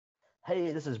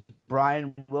Hey, this is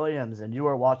Brian Williams, and you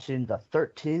are watching the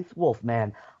 13th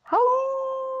Wolfman. Howl!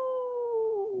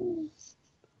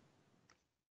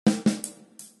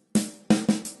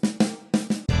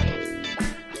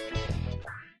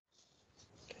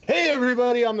 Hey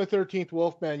everybody, I'm the 13th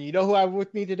Wolfman. You know who I have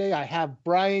with me today? I have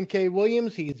Brian K.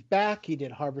 Williams. He's back. He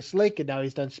did Harvest Lake, and now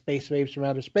he's done Space Waves from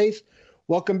Outer Space.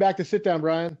 Welcome back to Sit Down,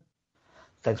 Brian.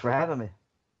 Thanks for having me.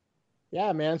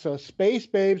 Yeah, man. So Space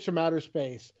Babes from Outer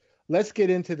Space. Let's get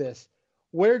into this.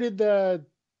 Where'd the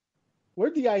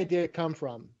idea come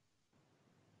from?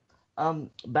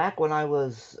 Back when I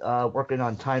was working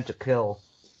on Time to Kill,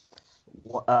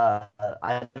 I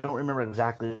don't remember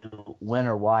exactly when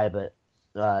or why, but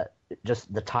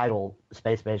just the title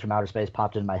 "Space Base from Outer Space"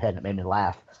 popped in my head and it made me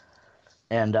laugh.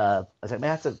 And I was like,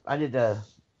 man, I need to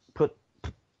put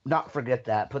not forget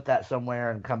that, put that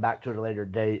somewhere and come back to it at a later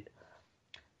date.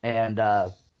 And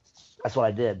that's what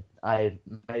I did. I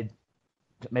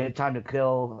made Time to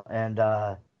Kill and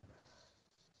got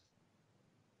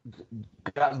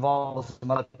involved with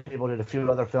some other people, did a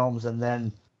few other films, and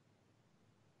then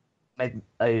made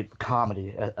a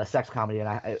comedy, a sex comedy.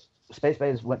 And Space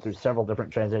Base went through several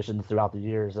different transitions throughout the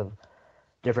years of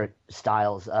different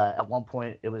styles. At one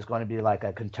point, it was going to be like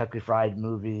a Kentucky Fried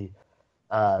Movie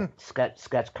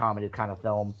sketch comedy kind of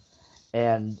film,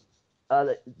 and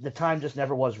the time just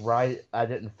never was right. I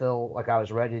didn't feel like I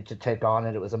was ready to take on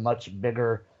it. It was a much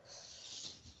bigger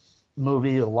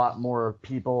movie, a lot more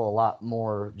people, a lot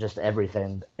more just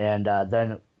everything. And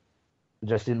then it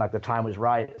just seemed like the time was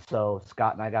right. So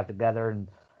Scott and I got together and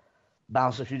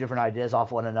bounced a few different ideas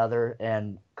off one another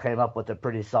and came up with a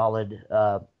pretty solid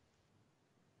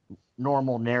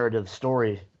normal narrative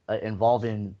story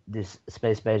involving this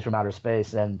space base from outer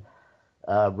space, and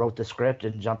wrote the script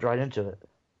and jumped right into it.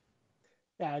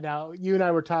 Yeah. Now you and I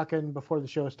were talking before the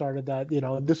show started that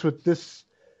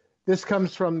this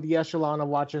comes from the echelon of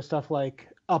watching stuff like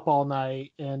Up All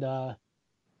Night and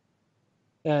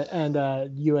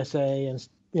USA and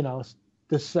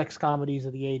the sex comedies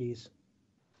of the '80s.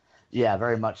 Yeah,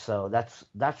 very much so.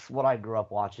 That's what I grew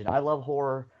up watching. I love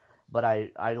horror, but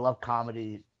I love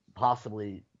comedy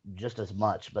possibly just as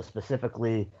much, but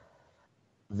specifically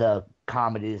the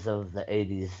comedies of the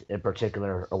 '80s in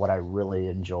particular are what I really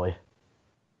enjoy.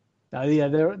 Yeah,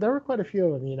 there were quite a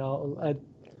few of them.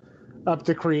 Up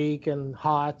the Creek and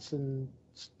Hots and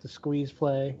the Squeeze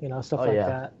Play, stuff Oh like yeah,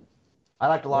 that. I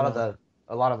liked You know,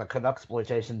 a lot of the Canuck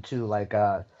exploitation too, like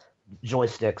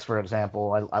Joysticks, for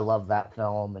example. I love that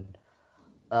film, and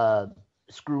uh,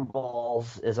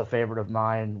 Screwballs is a favorite of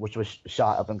mine, which was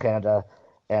shot up in Canada,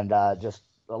 and just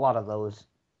a lot of those,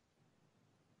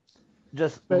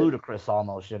 just but ludicrous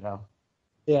almost.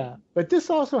 yeah, but this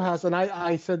also has, and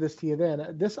I said this to you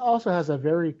then. This also has a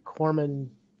very Corman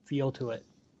feel to it.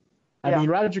 I Yeah, mean,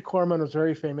 Roger Corman was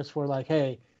very famous for like,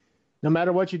 hey, no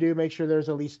matter what you do, make sure there's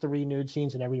at least 3 nude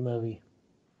scenes in every movie.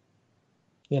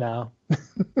 You know.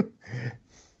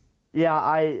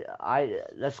 yeah,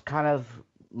 that's kind of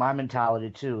my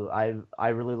mentality too. I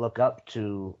really look up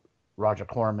to Roger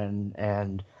Corman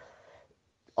and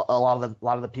a lot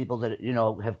of the people that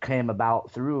have came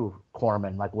about through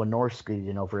Corman, like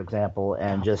Wynorski, for example,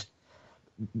 and just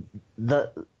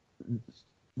the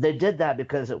they did that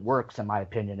because it works, in my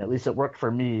opinion. At least it worked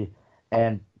for me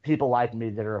and people like me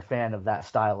that are a fan of that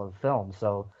style of film.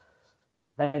 So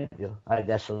thank you. I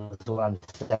guess is what I'm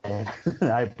saying.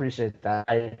 I appreciate that.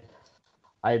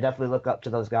 I definitely look up to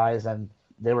those guys, and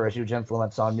they were a huge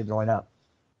influence on me growing up.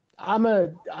 I'm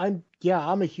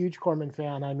a huge Corman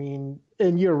fan. I mean,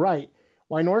 and you're right.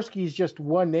 Wynorski is just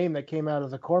one name that came out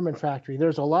of the Corman factory.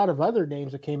 There's a lot of other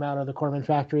names that came out of the Corman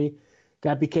factory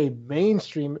that became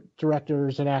mainstream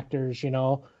directors and actors.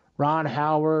 Ron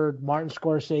Howard, Martin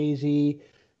Scorsese,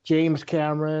 James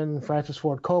Cameron, Francis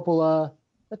Ford Coppola.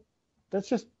 That, that's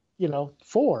just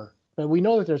 4, but we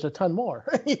know that there's a ton more.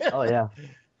 Yeah. Oh yeah.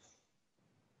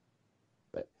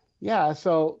 But yeah,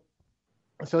 so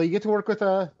you get to work with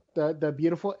the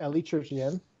beautiful Ellie Church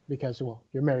again because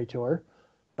you're married to her.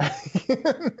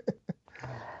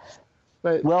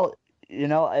 But Well,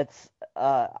 it's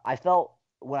I felt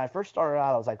when I first started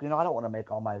out, I was like, I don't want to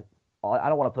make I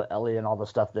don't want to put Ellie in all the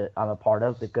stuff that I'm a part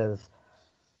of because,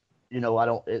 didn't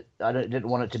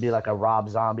want it to be like a Rob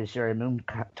Zombie, Sherry Moon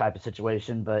type of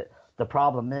situation. But the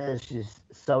problem is she's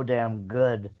so damn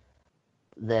good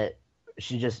that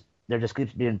there just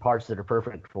keeps being parts that are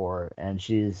perfect for her, and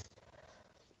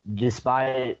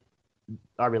despite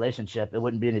our relationship, it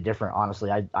wouldn't be any different.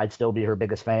 Honestly, I'd still be her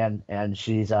biggest fan, and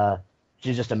she's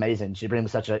just amazing. She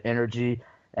brings such an energy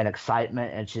and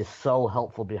excitement, and she's so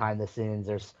helpful behind the scenes.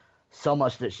 There's so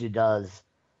much that she does,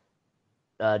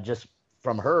 just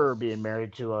from her being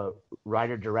married to a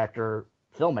writer, director,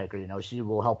 filmmaker. She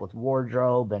will help with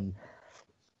wardrobe and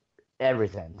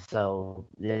everything. So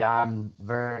yeah, I'm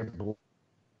very blessed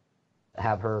to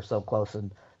have her so close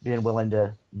and being willing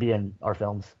to be in our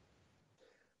films.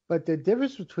 But the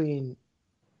difference between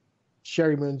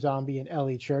Sherry Moon Zombie and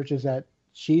Ellie Church is that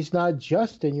she's not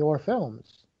just in your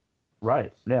films.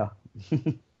 Right. Yeah.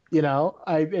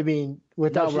 I mean,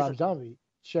 without No, Rob Zombie,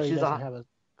 Sherry doesn't have a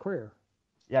career.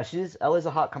 Yeah, Ellie's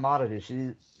a hot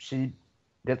commodity. She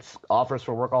gets offers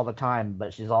for work all the time,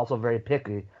 but she's also very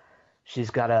picky. She's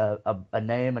got a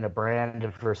name and a brand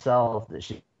of herself that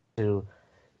she to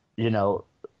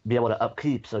be able to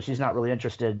upkeep. So she's not really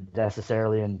interested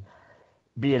necessarily in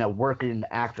being a working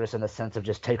actress in the sense of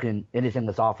just taking anything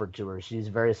that's offered to her. She's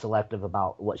very selective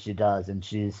about what she does, and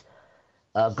she's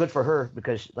good for her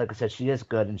because, like I said, she is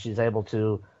good and she's able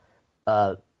to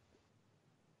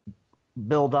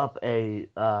build up a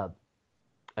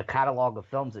catalog of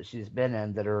films that she's been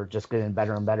in that are just getting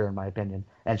better and better, in my opinion,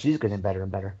 and she's getting better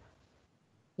and better.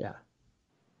 Yeah.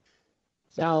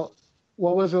 Now,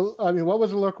 what was it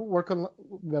like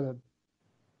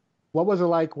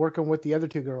working with the other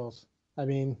two girls? I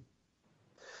mean,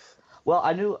 well,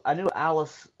 I knew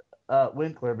Alice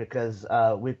Winkler because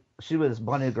she was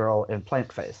Bunny Girl in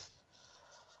Plankface,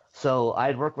 so I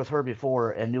had worked with her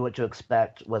before and knew what to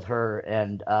expect with her.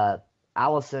 And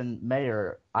Allison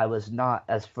Mayer, I was not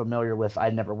as familiar with.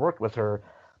 I'd never worked with her,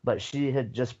 but she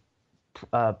had just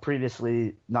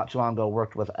previously, not too long ago,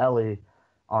 worked with Ellie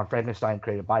on Frankenstein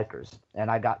Creative Bikers, and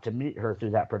I got to meet her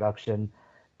through that production,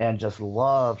 and just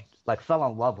fell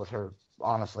in love with her,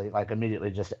 honestly,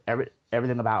 immediately. Just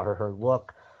everything about her, her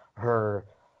look, her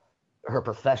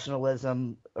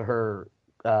professionalism, her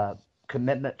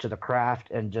commitment to the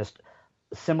craft, and just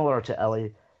similar to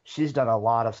Ellie, she's done a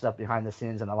lot of stuff behind the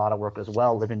scenes and a lot of work as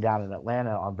well, living down in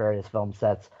Atlanta on various film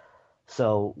sets.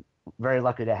 So very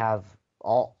lucky to have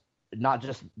not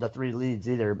just the three leads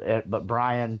either, but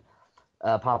Brian,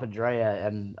 Papandrea,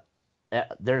 and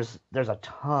there's a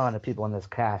ton of people in this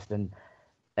cast, and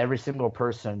every single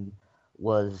person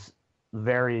was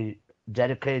very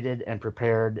dedicated and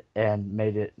prepared and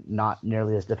made it not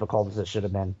nearly as difficult as it should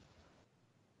have been.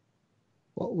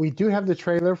 Well, we do have the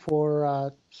trailer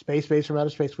for Space Base from Outer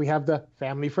Space. We have the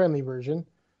family-friendly version.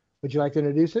 Would you like to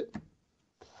introduce it?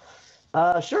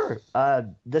 Sure.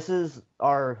 This is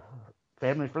our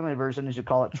family-friendly version, as you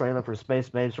call it, trailer for Space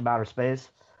Base from Outer Space.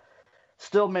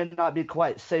 Still may not be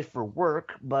quite safe for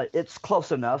work, but it's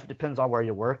close enough. Depends on where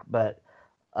you work. But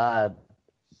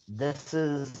this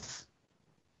is...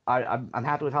 I'm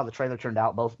happy with how the trailer turned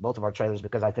out, both of our trailers,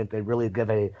 because I think they really give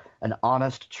an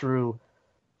honest, true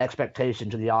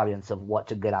expectation to the audience of what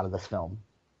to get out of this film.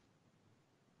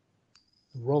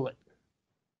 Roll it.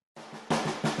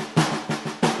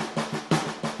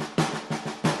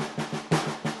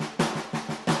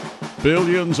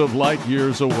 Billions of light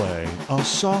years away, a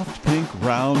soft pink,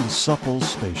 round, supple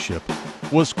spaceship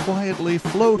was quietly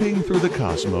floating through the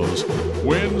cosmos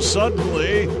when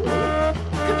suddenly...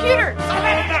 Computer!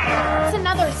 It's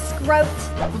another scrote.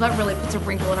 Well, that really puts a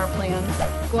wrinkle in our plans.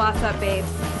 Gloss up, babes.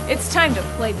 It's time to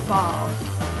play ball.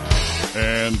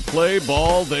 And play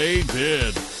ball they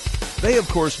did. They, of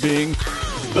course, being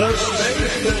the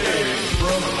Space Babes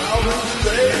from Outer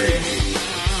Space.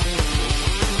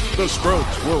 The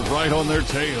Scroats were right on their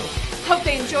tail. Hope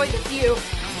they enjoyed the view.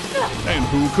 And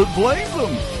who could blame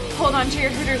them? Hold on to your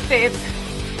Hooters, babes.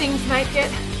 Things might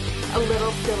get a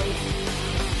little silly.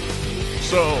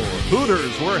 So,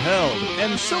 Hooters were held,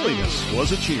 and silliness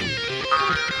was achieved.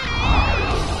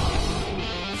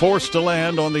 Forced to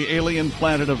land on the alien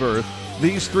planet of Earth,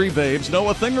 these three babes know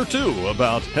a thing or two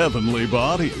about heavenly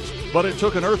bodies. But it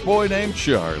took an Earth boy named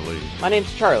Charlie. My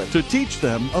name's Charlie. To teach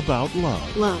them about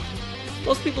love. Love.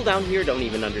 Most people down here don't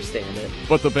even understand it.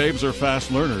 But the babes are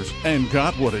fast learners and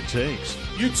got what it takes.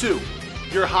 You too.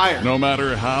 You're hired. No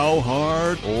matter how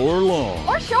hard or long.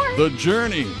 Or short. The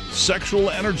journey, sexual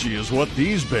energy is what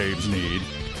these babes need.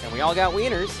 And we all got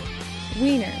wieners.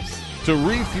 Wieners. To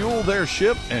refuel their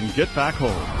ship and get back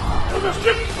home. To the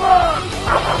ship's run!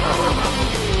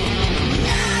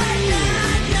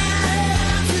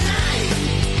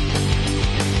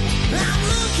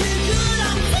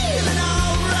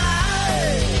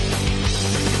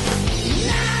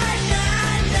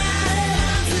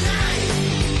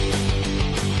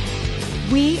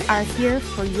 We are here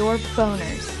for your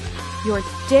boners, your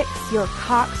dicks, your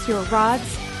cocks, your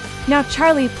rods. Now,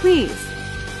 Charlie, please,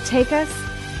 take us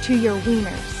to your wieners.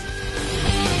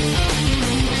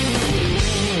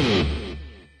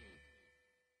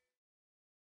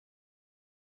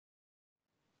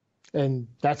 And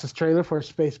that's a trailer for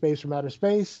Space Base from Outer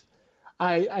Space.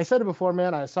 I said it before,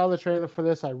 man. I saw the trailer for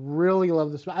this. I really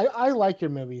love this. I like your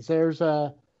movies. There's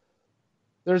a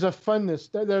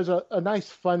funness. There's a nice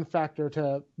fun factor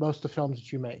to most of the films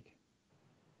that you make.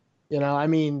 I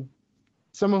mean,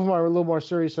 some of them are a little more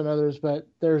serious than others, but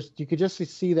you could just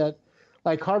see that,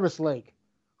 like Harvest Lake.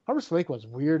 Harvest Lake was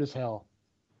weird as hell,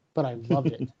 but I loved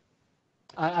it.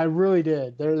 I really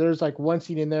did. There's like one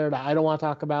scene in there that I don't want to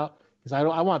talk about because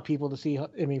I want people to see.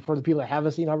 I mean, for the people that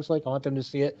haven't seen Harvest Lake, I want them to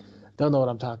see it. Don't know what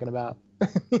I'm talking about.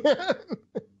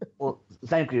 Well,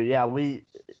 thank you. Yeah, we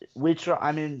try.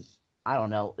 I mean, I don't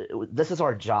know. This is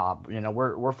our job.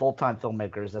 We're full-time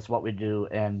filmmakers. That's what we do.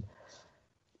 And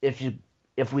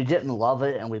if we didn't love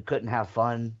it and we couldn't have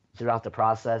fun throughout the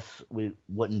process, we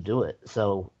wouldn't do it.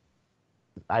 So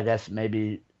I guess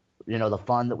maybe the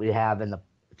fun that we have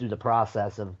through the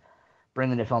process of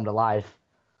bringing the film to life,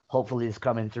 hopefully is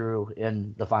coming through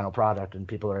in the final product, and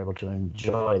people are able to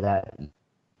enjoy that and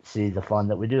see the fun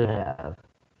that we do have.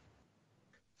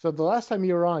 So the last time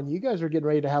you were on, you guys were getting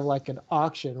ready to have like an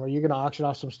auction where you're going to auction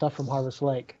off some stuff from Harvest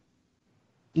Lake.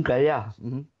 Okay, yeah.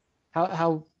 Mm-hmm.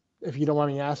 How, if you don't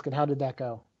want me asking, how did that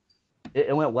go?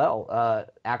 It went well.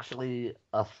 Actually,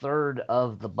 a third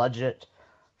of the budget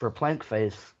for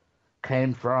Plankface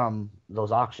came from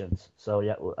those auctions. So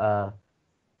yeah,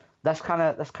 that's kind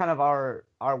of our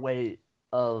way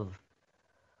of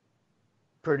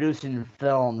producing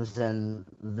films in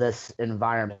this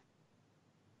environment.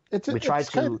 We try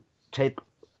to take,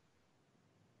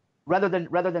 rather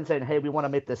than saying, hey, we want to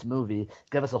make this movie,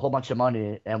 give us a whole bunch of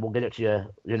money and we'll get it to you,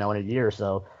 in a year or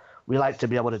so. We like to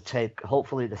be able to take,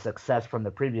 hopefully, the success from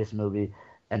the previous movie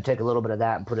and take a little bit of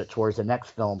that and put it towards the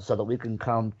next film so that we can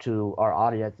come to our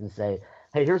audience and say,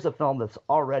 hey, here's a film that's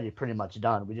already pretty much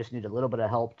done. We just need a little bit of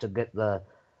help to get the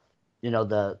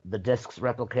discs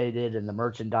replicated and the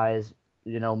merchandise,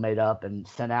 made up and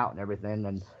sent out and everything.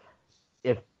 And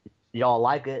if y'all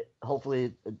like it,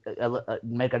 hopefully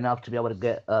make enough to be able to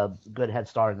get a good head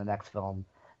start in the next film.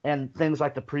 And things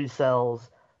like the pre-sales,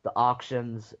 the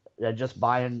auctions, just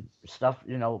buying stuff,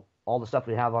 all the stuff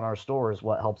we have on our store is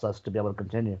what helps us to be able to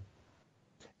continue.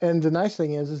 And the nice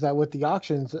thing is that with the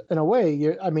auctions, in a way,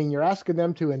 you're asking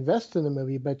them to invest in the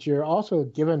movie, but you're also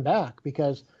giving back,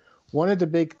 because one of the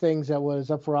big things that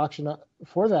was up for auction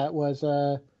for that was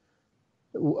the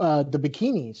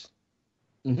bikinis.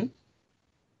 Mm-hmm.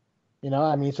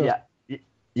 So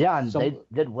yeah, and they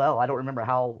did well. I don't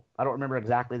remember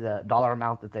exactly the dollar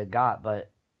amount that they got,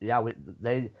 but yeah,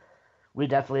 we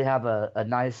definitely have a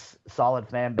nice, solid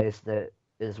fan base that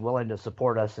is willing to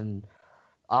support us and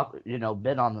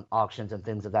bid on auctions and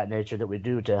things of that nature that we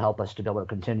do to help us to be able to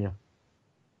continue.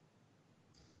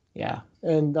 Yeah,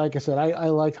 and like I said, I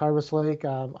like Harvest Lake.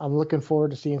 I'm looking forward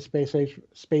to seeing Space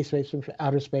Race from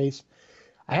Outer Space.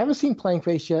 I haven't seen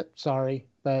Plankface yet, sorry,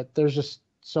 but there's just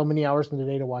so many hours in the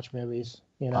day to watch movies.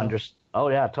 Oh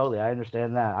yeah, totally. I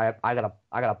understand that. I got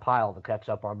a pile to catch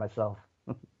up on myself.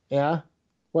 Yeah.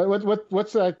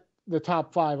 What's the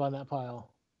top 5 on that pile?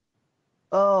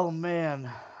 Oh man,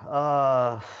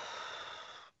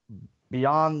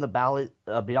 Beyond the Valley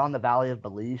of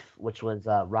Belief, which was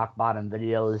Rock Bottom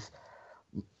Video's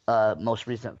most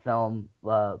recent film.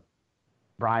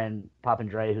 Brian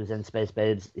Popindre, who's in Space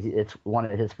Babes, it's one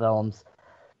of his films.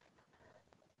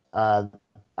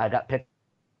 I got picked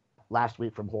last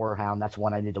week from Horror Hound. That's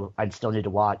one I still need to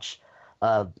watch.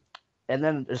 And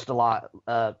then just a lot.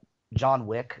 John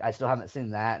Wick. I still haven't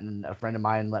seen that, and a friend of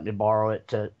mine let me borrow it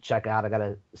to check out. I got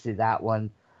to see that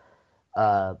one.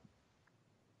 What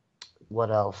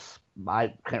else?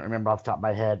 I can't remember off the top of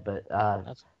my head, but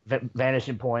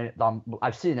Vanishing Point.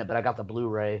 I've seen it, but I got the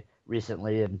Blu-ray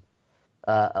recently and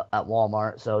at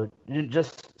Walmart. So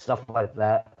just stuff like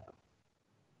that.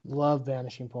 Love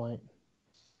Vanishing Point.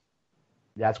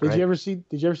 That's great. Did you ever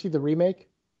see the remake?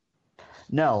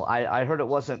 No, I heard it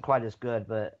wasn't quite as good,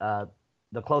 but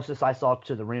the closest I saw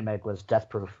to the remake was Death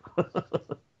Proof.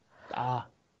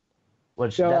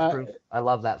 Which Death Proof, I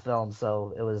love that film,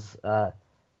 so it was.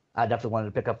 I definitely wanted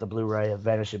to pick up the Blu-ray of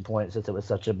Vanishing Point since it was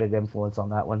such a big influence on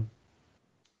that one.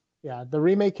 Yeah, the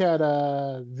remake had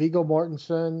Viggo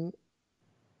Mortensen,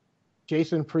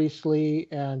 Jason Priestley,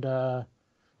 and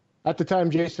at the time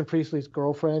Jason Priestley's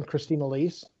girlfriend, Christina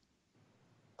Lees.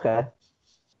 Okay.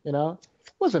 It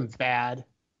wasn't bad.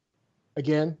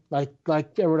 Again, like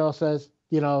everyone else says,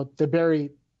 the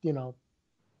Barry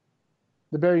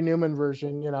Newman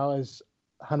version, is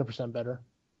 100% better.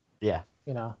 Yeah.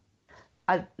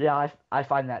 I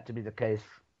find that to be the case.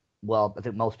 Well, I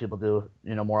think most people do,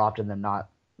 more often than not.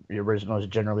 The original is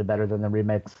generally better than the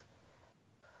remakes.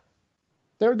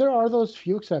 There are those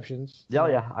few exceptions. Oh,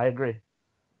 yeah, I agree.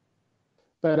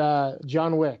 But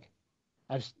John Wick.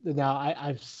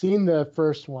 I've seen the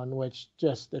first one, which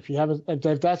just if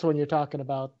that's the one you're talking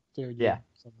about, dude, Yeah.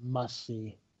 it's a must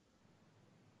see.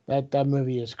 That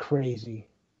movie is crazy.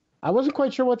 I wasn't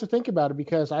quite sure what to think about it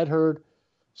because I'd heard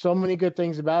so many good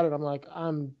things about it. I'm like,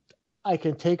 I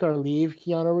can take or leave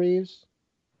Keanu Reeves.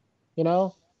 You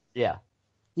know, Yeah.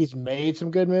 he's made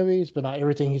some good movies, but not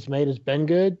everything he's made has been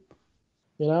good.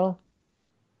 You know,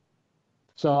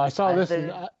 so I saw this.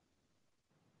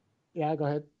 Yeah, go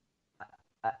ahead.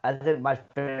 I think my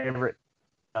favorite,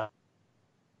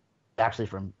 actually,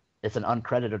 it's an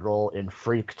uncredited role in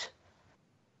Freaked.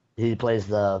 He plays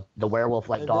the werewolf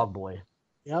like dog boy.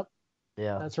 Yep.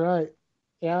 Yeah. That's right.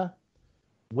 Yeah.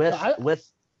 With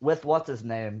what's his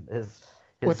name? His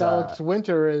with Alex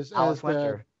Winter as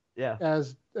Winter. Yeah.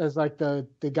 As like the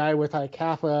guy with like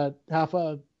half a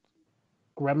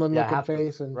gremlin looking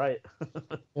face and right.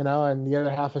 And the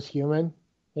other half is human.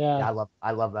 Yeah.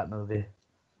 I love that movie.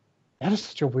 That is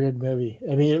such a weird movie.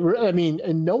 I mean,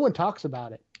 and no one talks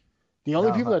about it. The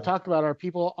only people that talk about it are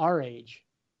people our age.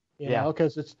 You know,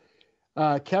 because it's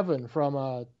Kevin from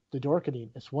the Dorkening.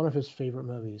 It's one of his favorite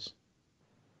movies.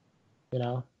 You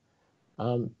know,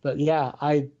 but yeah,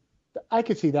 I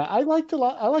could see that. I like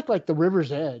The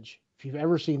River's Edge. If you've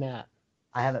ever seen that,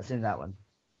 I haven't seen that one.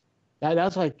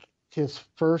 That's like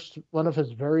one of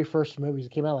his very first movies.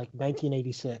 It came out like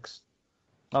 1986.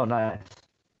 Oh, nice.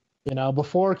 You know,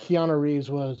 before Keanu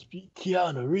Reeves was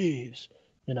Keanu Reeves.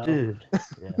 You know, dude.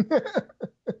 Yeah.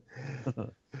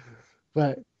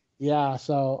 But yeah,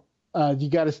 so you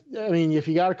got to. I mean, if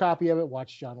you got a copy of it,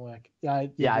 watch John Wick. I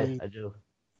do.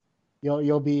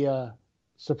 You'll be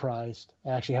surprised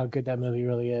actually how good that movie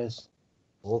really is.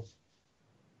 Cool.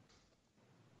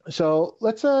 So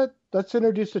let's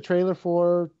introduce the trailer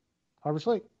for Harvest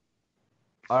Lake.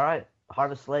 All right,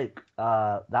 Harvest Lake.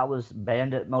 That was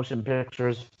Bandit Motion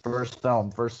Pictures' first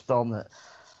film that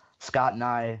Scott and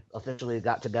I officially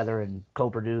got together and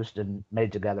co-produced and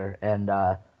made together. And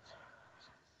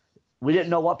we didn't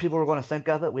know what people were going to think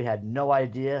of it. We had no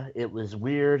idea. It was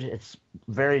weird. It's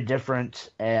very different.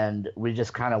 And we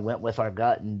just kind of went with our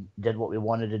gut and did what we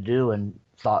wanted to do and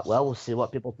thought, well, we'll see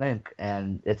what people think.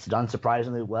 And it's done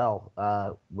surprisingly well.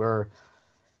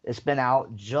 It's been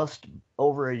out just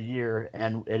over a year,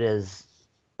 and it is,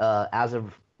 as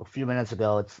of a few minutes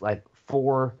ago, it's like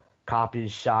 4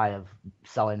 copies shy of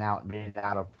selling out and being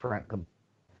out of print.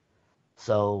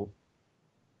 So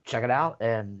check it out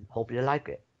and hope you like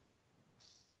it.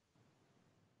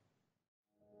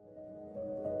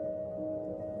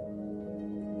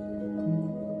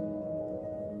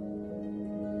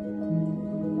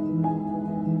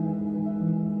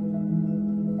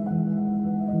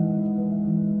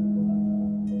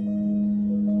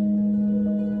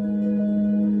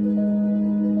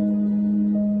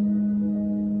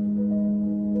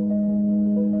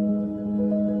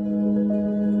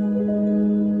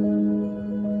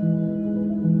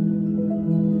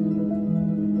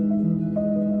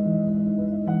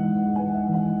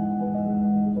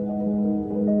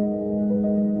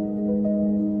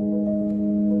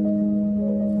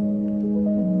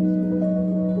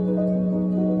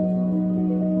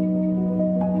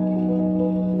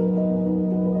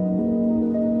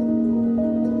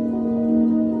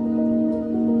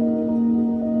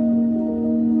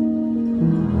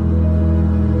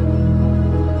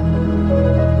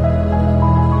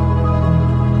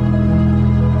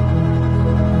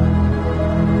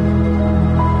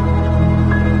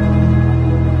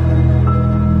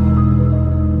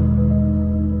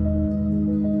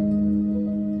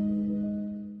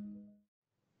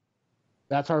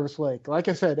 That's Harvest Lake. Like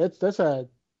I said, it's a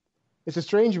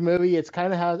strange movie. It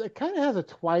kind of has a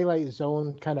Twilight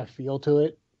Zone kind of feel to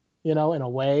it, in a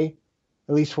way.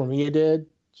 At least for me, it did.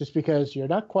 Just because you're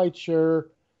not quite sure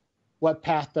what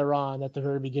path they're on at the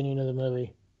very beginning of the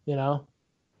movie.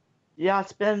 Yeah,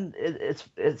 it's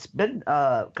been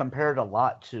compared a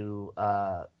lot to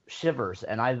Shivers,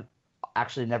 and I've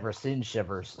actually never seen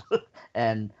Shivers,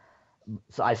 and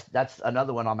so that's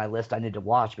another one on my list I need to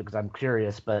watch because I'm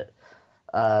curious, but.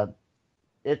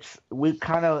 We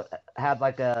kind of had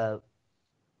like a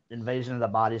Invasion of the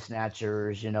Body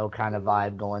Snatchers, kind of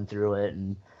vibe going through it,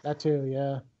 and that too,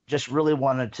 yeah. Just really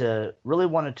wanted to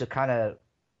kind of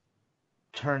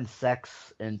turn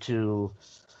sex into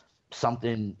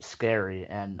something scary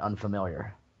and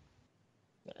unfamiliar.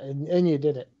 And you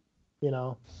did it,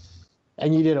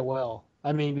 and you did it well.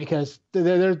 I mean, because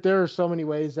there are so many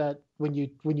ways that when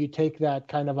you take that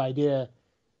kind of idea,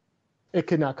 it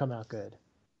could not come out good.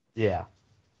 Yeah.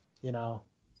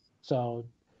 So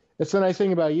it's the nice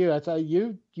thing about you. That's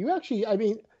you actually, I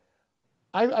mean,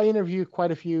 I interviewed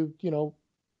quite a few,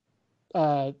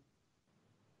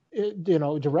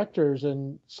 directors,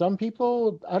 and some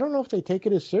people, I don't know if they take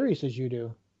it as serious as you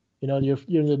do.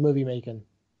 You're the movie making.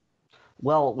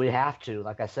 Well, we have to.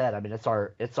 Like I said, I mean, it's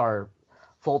our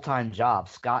full-time job.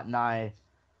 Scott and I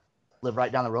live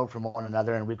right down the road from one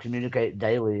another, and we communicate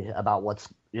daily about what's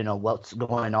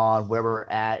going on, where we're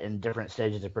at in different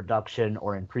stages of production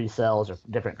or in pre-sales or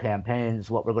different campaigns,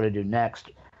 what we're going to do next.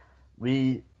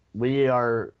 We we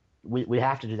are we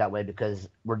have to do that way because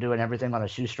we're doing everything on a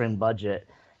shoestring budget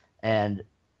and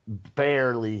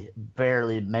barely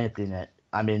making it.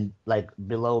 I mean, like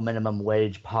below minimum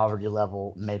wage, poverty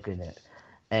level, making it.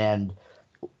 And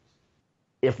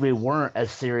if we weren't as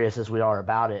serious as we are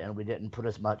about it and we didn't put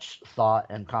as much thought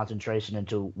and concentration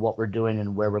into what we're doing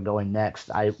and where we're going next,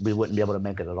 we wouldn't be able to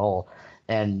make it at all.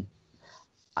 And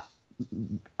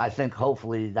I think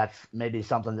hopefully that's maybe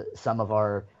something that some of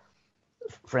our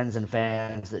friends and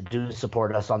fans that do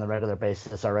support us on the regular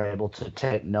basis are able to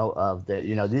take note of, that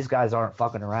these guys aren't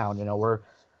fucking around.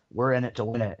 We're in it to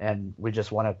win it, and we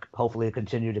just want to hopefully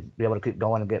continue to be able to keep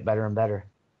going and get better and better.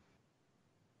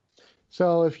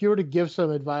 So if you were to give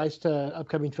some advice to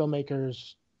upcoming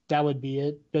filmmakers, that would be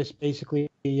it. Just basically,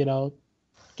 get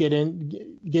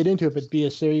into it, but be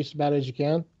as serious about it as you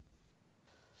can.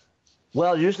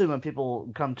 Well, usually when people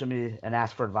come to me and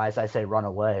ask for advice, I say run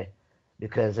away,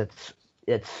 because it's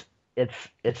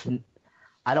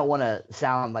I don't want to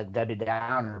sound like Debbie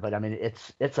Downer, but I mean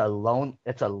it's a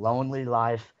lonely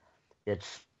life.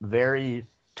 It's very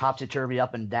topsy-turvy,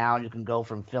 up and down. You can go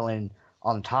from feeling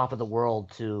on top of the world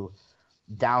to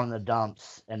down in the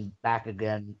dumps and back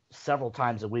again several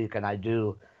times a week, and I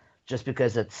do, just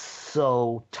because it's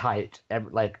so tight.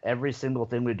 Every single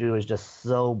thing we do is just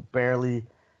so barely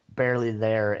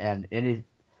there, and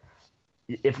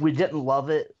if we didn't love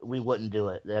it, we wouldn't do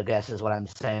it, I guess is what I'm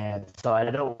saying. So I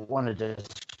don't want to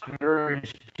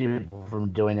discourage people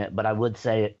from doing it, but I would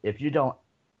say if you don't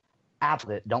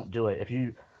it, don't do it. If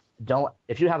you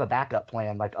have a backup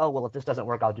plan, like, oh, well, if this doesn't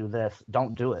work, I'll do this,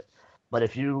 don't do it. But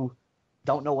if you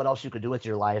don't know what else you could do with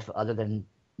your life other than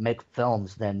make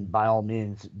films, then by all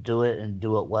means do it, and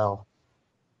do it well.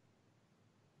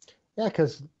 Yeah,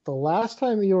 because the last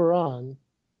time you were on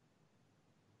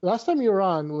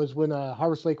was when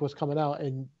Harvest Lake was coming out,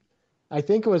 and I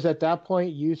think it was at that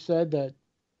point you said that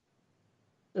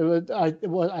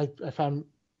if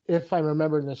I'm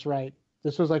remembering this right,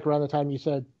 this was like around the time you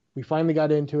said we finally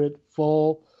got into it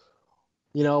full.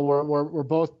 We're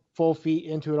both full feet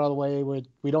into it all the way.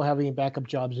 We don't have any backup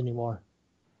jobs anymore.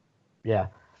 Yeah,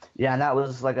 and that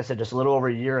was, like I said, just a little over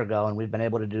a year ago, and we've been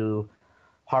able to do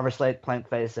Harvest Lake,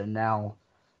 Plankface, and now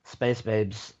Space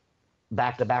Babes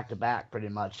back to back pretty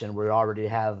much, and we already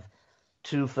have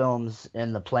 2 films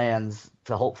in the plans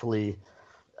to hopefully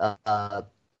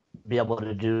be able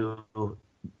to do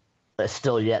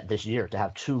still yet this year, to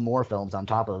have 2 more films on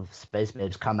top of Space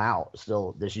Babes come out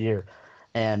still this year.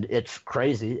 And it's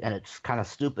crazy and it's kind of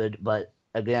stupid, but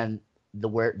again,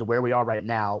 where we are right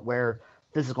now, where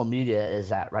physical media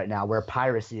is at right now, where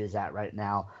piracy is at right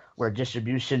now, where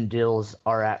distribution deals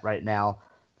are at right now,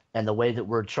 and the way that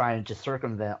we're trying to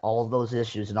circumvent all of those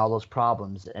issues and all those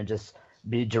problems and just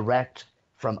be direct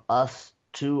from us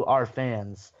to our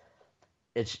fans,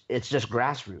 it's just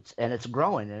grassroots, and it's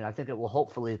growing, and I think it will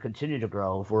hopefully continue to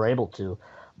grow if we're able to.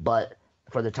 But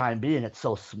for the time being, it's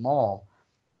so small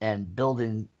and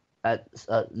building at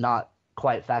a not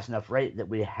quite fast enough rate that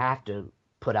we have to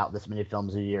put out this many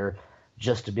films a year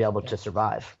just to be able to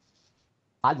survive.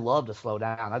 I'd love to slow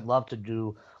down. I'd love to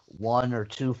do 1 or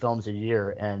 2 films a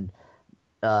year and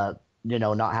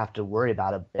not have to worry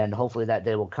about it. And hopefully that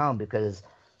day will come, because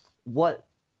what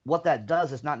that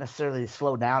does is not necessarily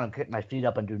slow down and kick my feet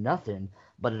up and do nothing,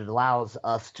 but it allows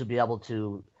us to be able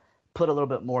to put a little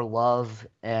bit more love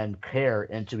and care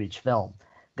into each film,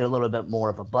 get a little bit more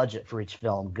of a budget for each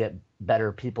film, get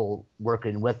better people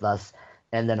working with us,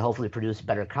 and then hopefully produce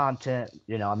better content.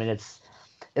 I mean,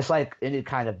 it's like any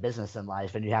kind of business in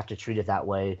life, and you have to treat it that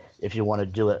way if you want to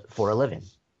do it for a living.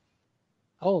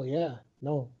 Oh yeah,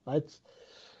 no,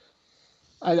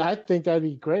 I think that'd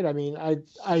be great. I mean,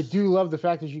 I do love the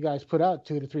fact that you guys put out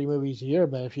 2 to 3 movies a year,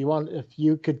 but if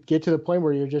you could get to the point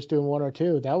where you're just doing 1 or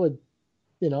 2, that would,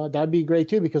 that'd be great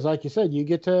too, because like you said, you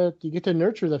get to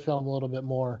nurture the film a little bit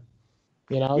more.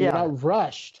 Yeah. You're not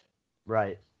rushed.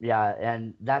 Right. Yeah,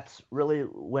 and that's really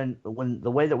when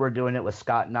the way that we're doing it with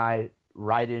Scott and I,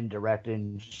 writing,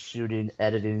 directing, shooting,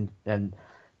 editing, and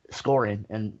scoring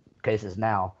in cases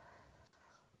now,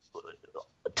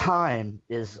 time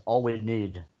is all we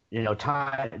need.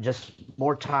 Time, just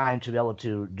more time to be able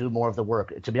to do more of the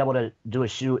work, to be able to do a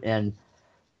shoot in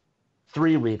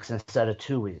 3 weeks instead of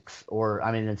 2 weeks. Or,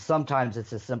 I mean, and sometimes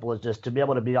it's as simple as just to be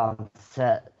able to be on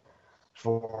set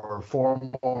for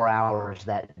 4 more hours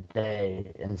that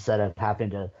day instead of having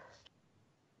to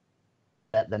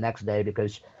the next day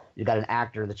because you got an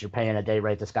actor that you're paying a day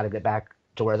rate that's got to get back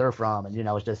to where they're from. And,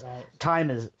 it's just time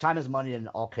is money in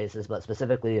all cases, but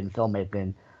specifically in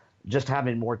filmmaking, just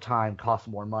having more time costs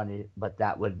more money, but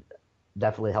that would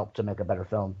definitely help to make a better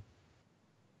film.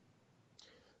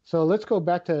 So let's go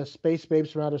back to Space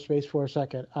Babes from Outer Space for a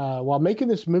second. While making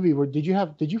this movie, did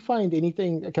you find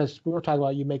anything, because we were talking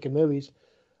about you making movies,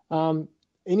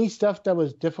 any stuff that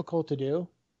was difficult to do?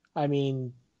 I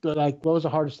mean, like, what was the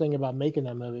hardest thing about making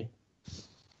that movie?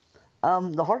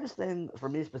 The hardest thing for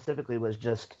me specifically was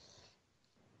just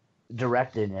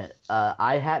directing it.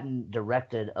 I hadn't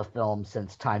directed a film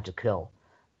since Time to Kill.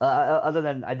 Other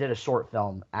than I did a short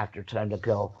film after Time to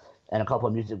Kill and a couple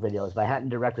of music videos, but I hadn't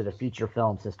directed a feature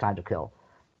film since Time to Kill.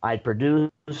 I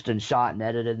produced and shot and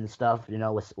edited and stuff,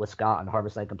 with Scott on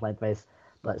Harvest Lake and Plankface.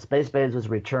 But Space Babes was a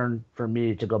return for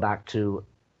me to go back to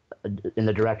in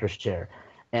the director's chair.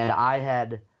 And I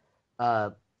had,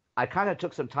 I kind of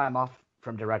took some time off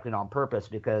from directing on purpose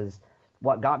because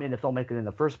what got me into filmmaking in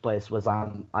the first place was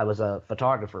I was a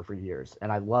photographer for years, and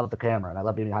I loved the camera, and I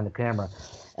loved being behind the camera.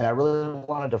 And I really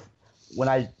wanted to, when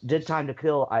I did Time to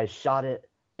Kill, I shot it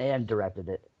and directed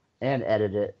it and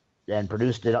edited it and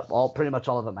produced it pretty much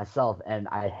all of it myself, and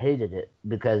I hated it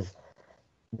because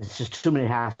it's just too many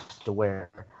hats to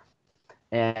wear.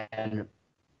 And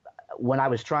when I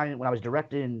was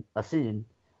directing a scene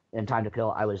in Time to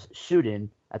Kill, I was shooting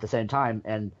at the same time,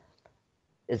 and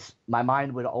my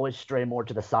mind would always stray more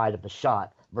to the side of the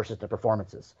shot versus the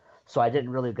performances. So I didn't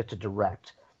really get to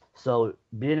direct. So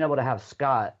being able to have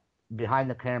Scott behind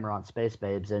the camera on Space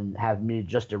Babes and have me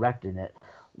just directing it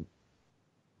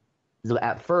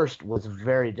at first was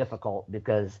very difficult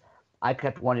because I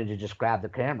kept wanting to just grab the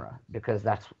camera because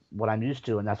that's what I'm used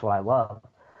to and that's what I love.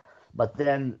 But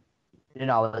then,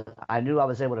 I knew I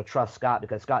was able to trust Scott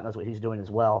because Scott knows what he's doing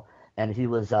as well. And he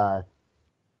was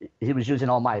using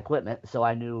all my equipment, so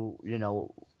I knew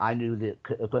the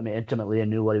equipment intimately and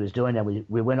knew what he was doing. And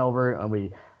we went over and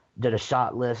we did a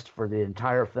shot list for the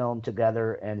entire film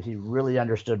together, and he really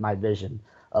understood my vision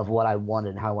of what I wanted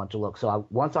and how I wanted to look. So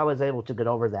once I was able to get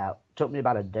over that, it took me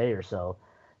about a day or so,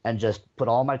 and just put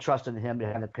all my trust in him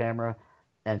behind the camera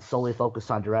and solely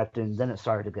focused on directing, then it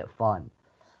started to get fun.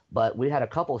 But we had a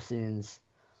couple scenes,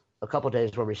 a couple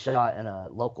days where we shot in a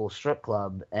local strip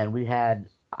club, and we had,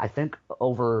 I think,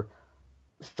 over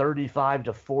 35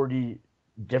 to 40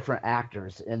 different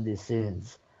actors in these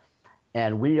scenes.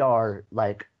 And we are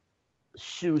like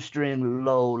shoestring,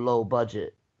 low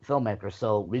budget filmmakers.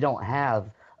 So we don't have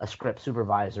a script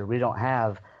supervisor. We don't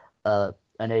have an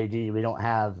AD. We don't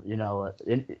have,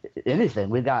 anything.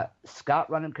 We got Scott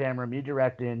running camera, me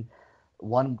directing,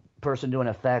 one person doing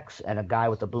effects, and a guy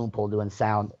with a boom pole doing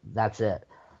sound. That's it.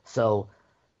 So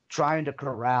trying to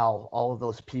corral all of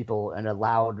those people in a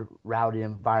loud, rowdy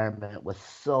environment with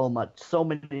so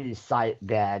many sight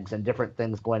gags and different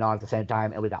things going on at the same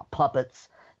time. And we got puppets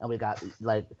and we got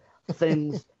like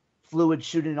things, fluid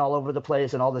shooting all over the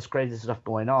place and all this crazy stuff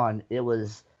going on. It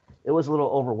was a little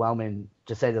overwhelming,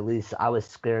 to say the least. I was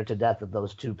scared to death of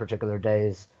those 2 particular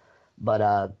days.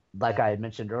 But like I had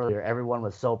mentioned earlier, everyone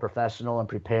was so professional and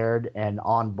prepared and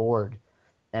on board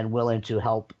and willing to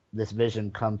help this vision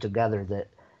come together that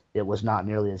it was not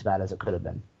nearly as bad as it could have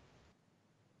been.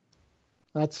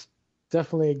 That's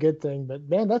definitely a good thing. But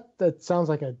man, that sounds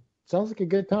like a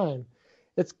good time.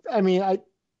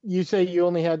 You say you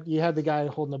had the guy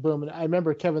holding the boom, and I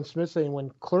remember Kevin Smith saying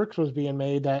when Clerks was being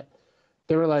made that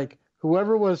they were like,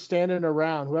 whoever was standing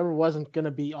around, whoever wasn't going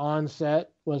to be on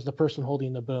set was the person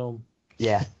holding the boom.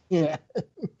 Yeah. Yeah.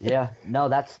 Yeah. No,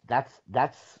 that's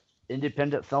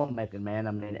independent filmmaking, man.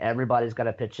 I mean, everybody's got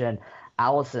to pitch in.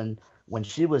 Allison, when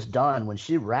she was done, when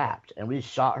she wrapped and we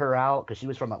shot her out because she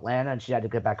was from Atlanta and she had to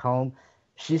get back home,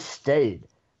 she stayed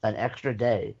an extra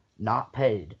day, not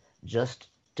paid, just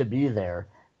to be there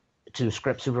to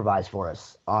script supervise for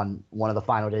us on one of the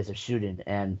final days of shooting.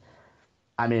 And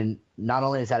I mean, not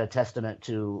only is that a testament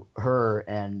to her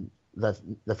and the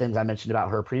things I mentioned about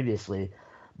her previously,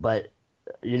 but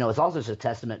it's also just a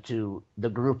testament to the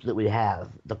group that we have,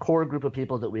 the core group of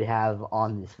people that we have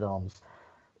on these films.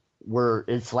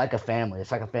 It's like a family.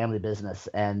 It's like a family business,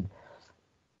 and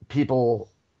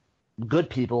good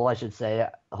people, I should say,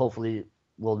 hopefully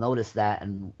will notice that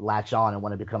and latch on and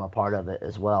want to become a part of it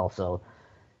as well. So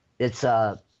it's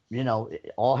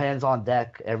all hands on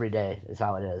deck every day is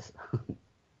how it is.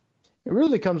 It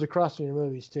really comes across in your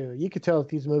movies too. You could tell that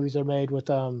these movies are made with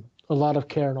a lot of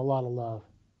care and a lot of love.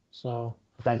 So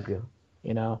thank you.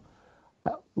 You know,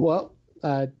 well,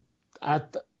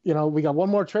 we got one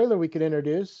more trailer we could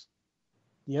introduce.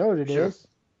 You know what it Sure. is?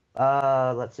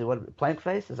 Let's see, what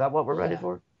Plankface? Is that what we're ready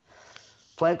for?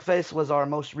 Plankface was our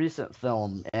most recent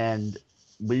film, and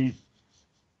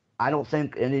I don't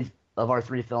think any of our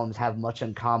three films have much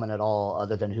in common at all,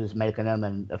 other than who's making them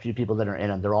and a few people that are in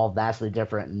them. They're all vastly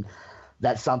different, and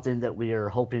that's something that we are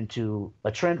hoping to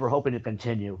a trend we're hoping to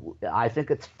continue. I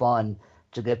think it's fun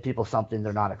to give people something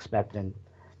they're not expecting,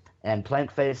 and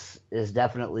Plankface is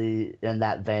definitely in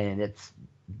that vein. It's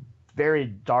very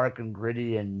dark and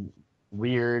gritty and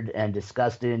weird and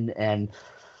disgusting and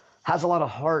has a lot of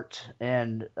heart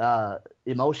and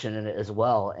emotion in it as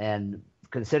well. And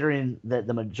considering that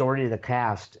the majority of the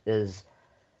cast is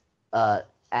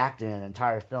acting an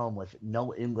entire film with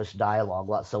no English dialogue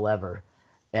whatsoever,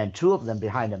 and two of them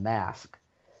behind a mask,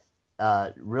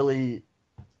 really,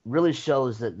 really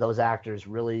shows that those actors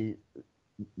really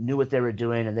knew what they were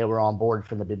doing and they were on board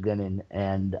from the beginning.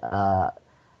 And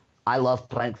I love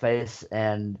Plankface,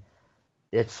 and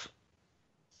it's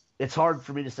hard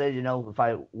for me to say,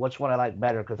 which one I like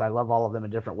better, because I love all of them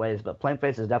in different ways. But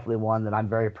Plankface is definitely one that I'm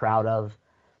very proud of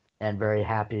and very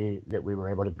happy that we were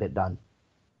able to get done.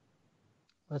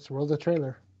 Let's roll the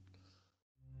trailer.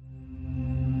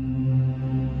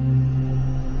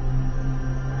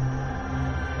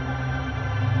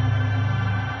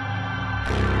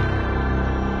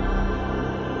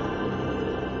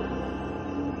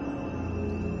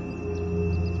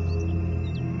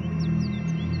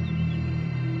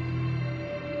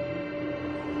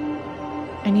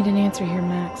 I need an answer here,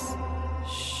 Max.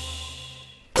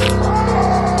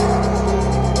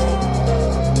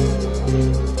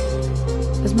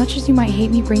 As much as you might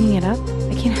hate me bringing it up,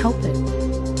 I can't help it.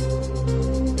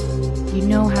 You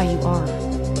know how you are.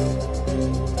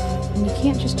 And you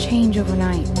can't just change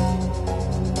overnight.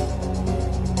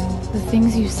 The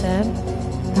things you said,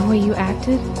 the way you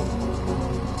acted,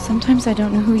 sometimes I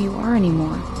don't know who you are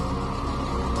anymore.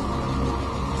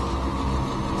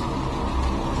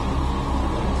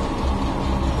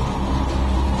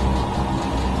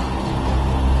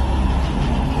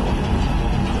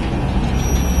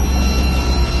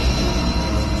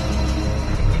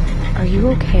 Are you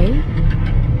okay?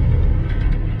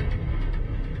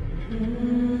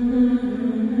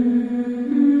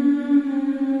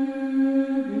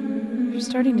 You're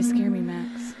starting to scare me,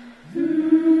 Max.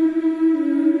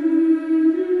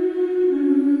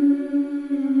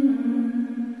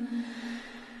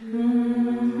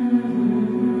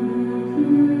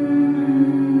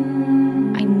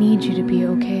 I need you to be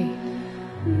okay.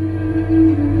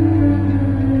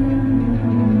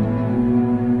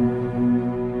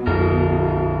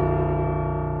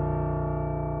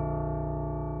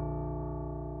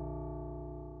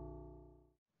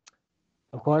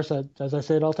 Of course, as I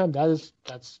say it all the time,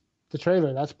 that's the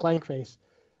trailer. That's Plankface.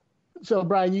 So,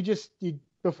 Brian,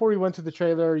 before we went to the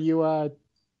trailer, you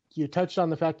touched on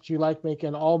the fact that you like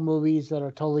making all movies that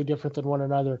are totally different than one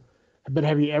another. But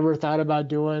have you ever thought about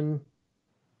doing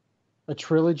a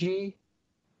trilogy?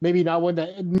 Maybe not one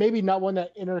that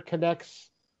interconnects,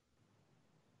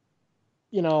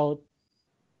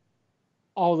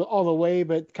 all the way,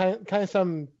 but kind of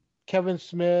some Kevin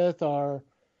Smith or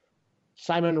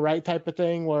Simon Wright type of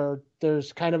thing, where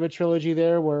there's kind of a trilogy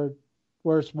there, where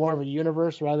it's more of a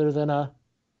universe rather than a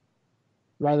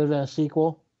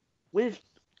sequel. We've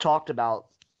talked about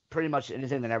pretty much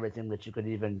anything and everything that you could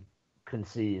even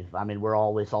conceive. I mean, we're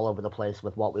always all over the place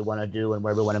with what we want to do and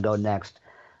where we want to go next.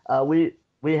 We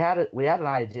had an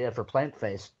idea for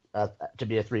Plankface to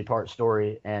be a 3-part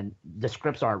story, and the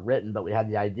scripts aren't written, but we had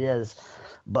the ideas.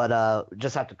 But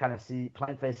just have to kind of see.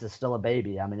 Plankface is still a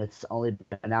baby. I mean, it's only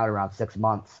been out around 6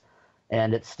 months,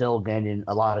 and it's still gaining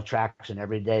a lot of traction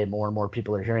every day. More and more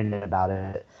people are hearing about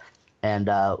it, and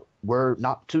we're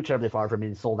not too terribly far from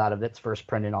being sold out of its first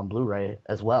printing on Blu-ray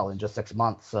as well in just 6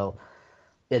 months. So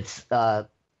it's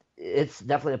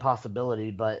definitely a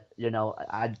possibility. But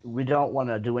we don't want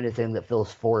to do anything that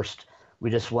feels forced.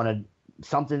 We just want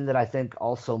something that I think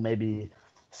also maybe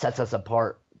sets us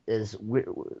apart is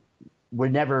we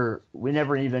never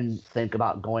even think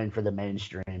about going for the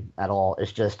mainstream at all.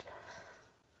 It's just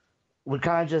we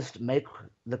kind of just make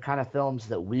the kind of films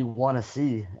that we want to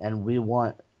see and we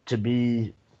want to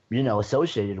be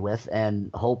associated with,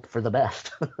 and hope for the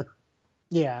best.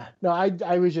 Yeah, no,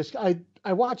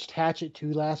 I watched Hatchet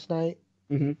 2 last night.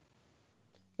 Mm-hmm.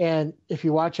 And if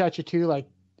you watch Hatchet 2, like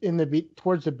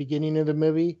towards the beginning of the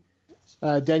movie,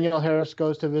 Danielle Harris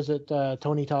goes to visit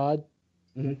Tony Todd.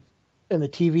 Mm-hmm. And the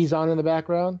TV's on in the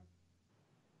background.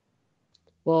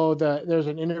 Well, there's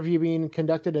an interview being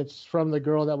conducted. It's from the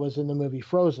girl that was in the movie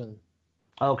Frozen.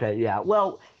 Okay, yeah.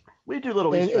 Well, we do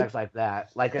little Easter eggs like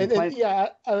that. Like in yeah,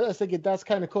 I was thinking that's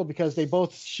kind of cool because they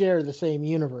both share the same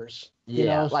universe.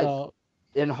 Yeah, like so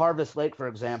in Harvest Lake, for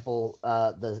example,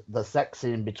 the sex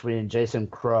scene between Jason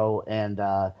Crow and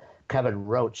Kevin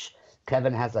Roach.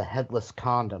 Kevin has a headless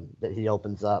condom that he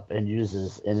opens up and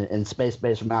uses in Space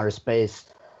Base from Outer Space.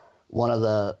 One of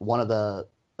the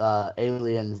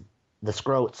aliens, the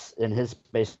Scroats in his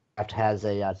spacecraft, has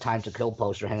a Time to Kill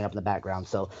poster hanging up in the background.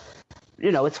 So,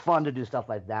 it's fun to do stuff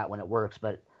like that when it works.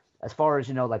 But as far as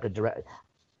like a direct,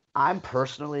 I'm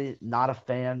personally not a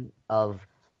fan of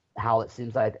how it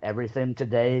seems like everything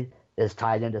today is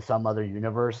tied into some other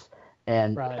universe.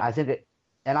 And right. I think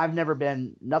and I've never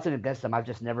been, nothing against them, I've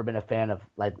just never been a fan of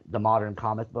like the modern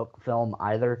comic book film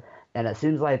either. And it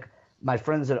seems like my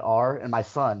friends that are, and my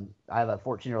son, I have a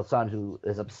 14-year-old son who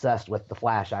is obsessed with The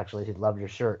Flash, actually. He'd love your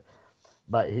shirt.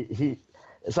 But he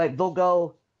it's like they'll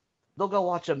go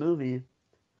watch a movie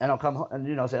and I'll come home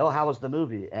and, say, oh, how was the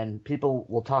movie? And people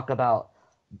will talk about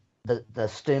the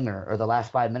stinger or the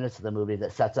last 5 minutes of the movie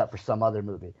that sets up for some other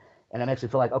movie. And it makes me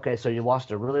feel like, okay, so you watched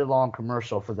a really long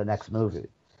commercial for the next movie.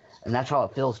 And that's how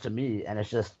it feels to me. And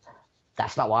it's just,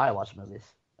 that's not why I watch movies.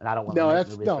 And I don't want to make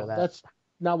movies for that. That's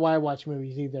not why I watch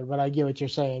movies either, but I get what you're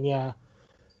saying. Yeah.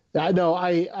 I know.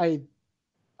 I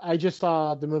just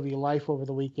saw the movie Life over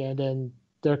the weekend, and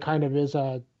there kind of is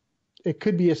it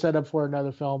could be a setup for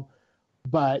another film,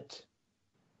 but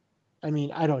I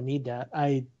mean, I don't need that.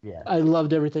 I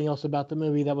loved everything else about the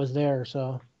movie that was there.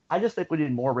 So I just think we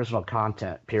need more original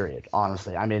content, period,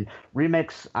 honestly. I mean,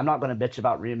 remakes, I'm not going to bitch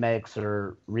about remakes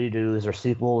or redos or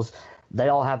sequels. They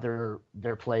all have their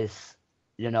place,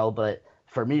 but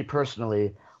for me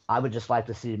personally, I would just like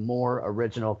to see more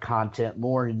original content,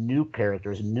 more new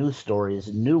characters, new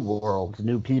stories, new worlds,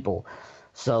 new people.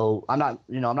 So I'm not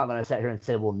going to sit here and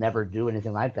say we'll never do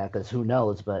anything like that, because who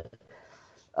knows, but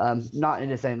not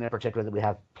anything in particular that we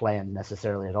have planned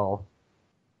necessarily at all.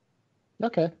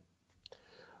 Okay.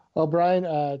 Well,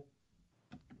 Brian,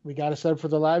 we got to set up for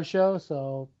the live show,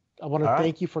 so I want to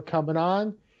thank you for coming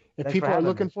on. If people are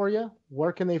looking for you,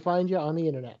 where can they find you on the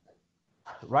internet?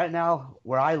 Right now,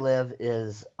 where I live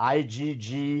is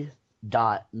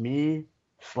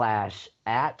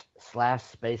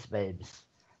igg.me/@/spacebabes.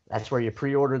 That's where you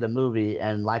pre-order the movie,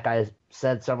 and like I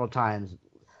said several times,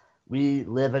 we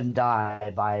live and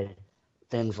die by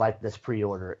things like this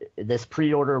pre-order. This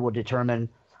pre-order will determine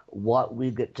what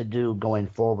we get to do going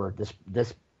forward.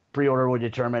 This pre-order will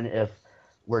determine if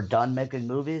we're done making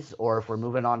movies or if we're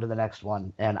moving on to the next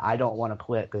one. And I don't want to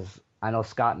quit, because I know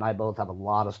Scott and I both have a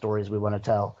lot of stories we want to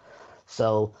tell.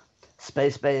 So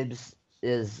Space Babes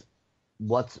is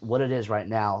what it is right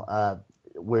now.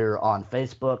 We're on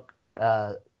Facebook.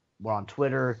 We're on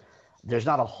Twitter. There's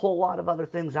not a whole lot of other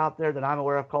things out there that I'm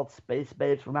aware of called Space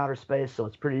Babes from Outer Space, so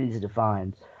it's pretty easy to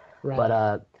find. Right.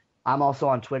 But I'm also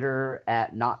on Twitter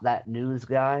at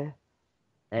NotThatNewsGuy,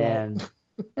 and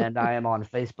and I am on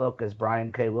Facebook as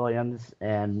Brian K. Williams,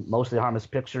 and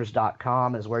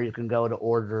mostlyharmlesspictures.com is where you can go to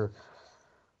order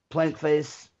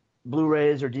Plankface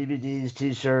Blu-rays or DVDs,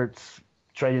 T-shirts,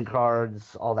 trading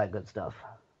cards, all that good stuff.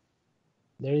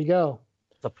 There you go.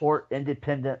 Support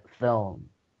independent film.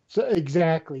 So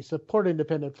exactly, support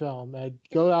independent film.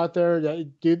 Go out there,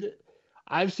 dude.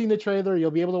 I've seen the trailer.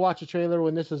 You'll be able to watch the trailer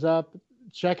when this is up.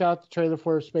 Check out the trailer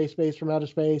for Space Base from Outer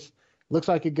Space. Looks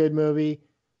like a good movie.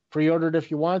 Pre-order it if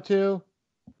you want to,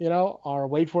 or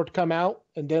wait for it to come out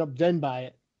and then buy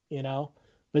it,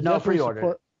 But no,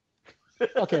 pre-order.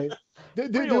 Okay,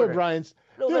 do what Brian's.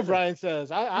 Do what Brian says.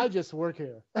 I just work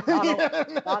here.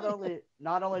 Not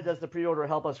only does the pre-order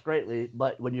help us greatly,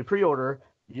 but when you pre-order,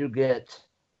 you get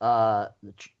the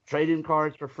trading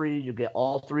cards for free. You get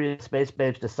all 3 Space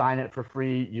Babes to sign it for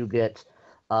free. You get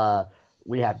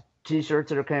we have T-shirts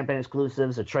that are campaign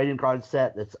exclusives, a trading card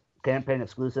set that's campaign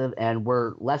exclusive, and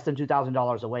we're less than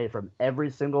 $2,000 away from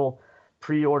every single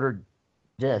pre-ordered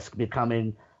disc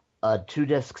becoming a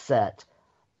 2-disc set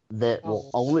that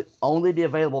will only be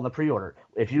available in the pre-order.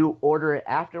 If you order it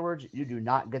afterwards, you do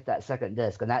not get that second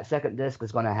disc, and that second disc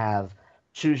is going to have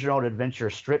choose your own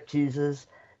adventure strip teases.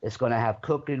 It's going to have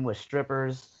cooking with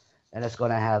strippers, and it's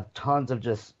going to have tons of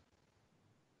just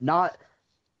not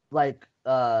like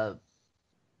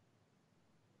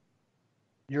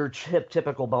your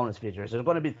typical bonus features. There's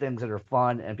going to be things that are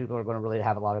fun and people are going to really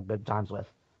have a lot of good times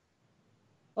with.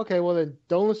 Okay, well then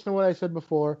don't listen to what I said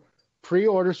before.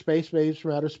 Pre-order Space Babes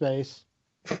from Outer Space,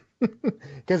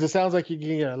 because it sounds like you're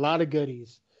going to get a lot of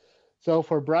goodies. So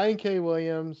for Brian K.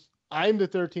 Williams, I'm the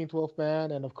 13th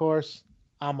Wolfman, and of course,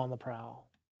 I'm on the prowl.